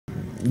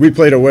We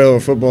played a whale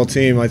of a football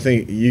team. I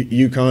think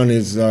UConn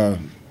is a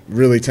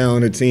really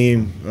talented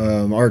team.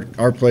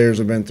 Our players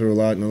have been through a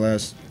lot in the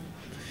last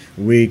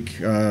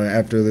week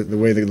after the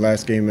way the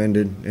last game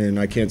ended, and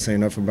I can't say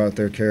enough about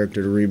their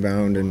character to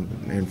rebound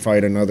and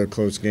fight another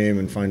close game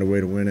and find a way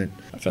to win it.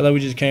 I felt like we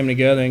just came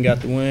together and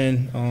got the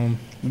win.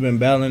 We've been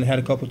battling, had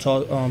a couple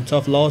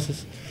tough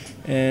losses,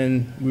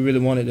 and we really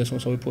wanted this one,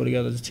 so we pulled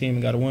together as a team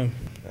and got a win.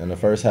 In the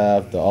first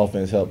half, the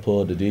offense helped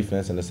pull the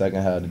defense. In the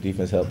second half, the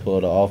defense helped pull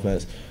the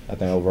offense. I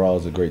think overall it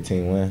was a great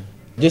team win.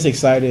 Just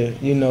excited,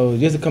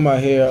 just to come out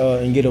here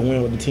and get a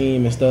win with the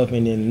team and stuff,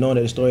 and then knowing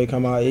that the story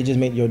come out, it just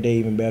made your day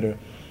even better.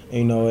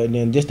 And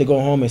then just to go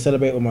home and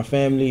celebrate with my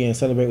family and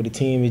celebrate with the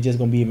team, it's just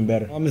going to be even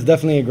better. It's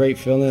definitely a great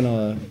feeling,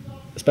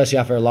 especially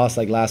after a loss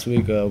like last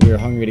week. We were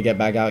hungry to get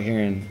back out here,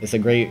 and it's a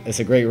great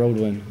road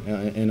win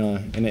in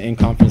an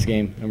in-conference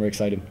game, and we're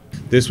excited.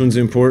 This one's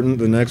important.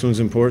 The next one's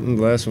important.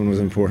 The last one was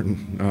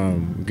important.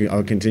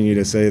 I'll continue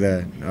to say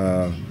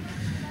that.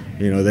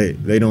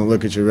 They don't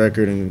look at your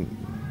record and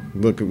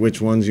look at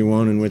which ones you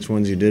won and which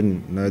ones you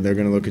didn't. They're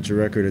going to look at your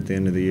record at the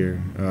end of the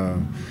year.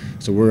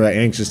 So we're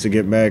anxious to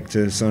get back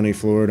to sunny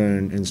Florida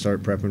and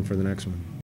start prepping for the next one.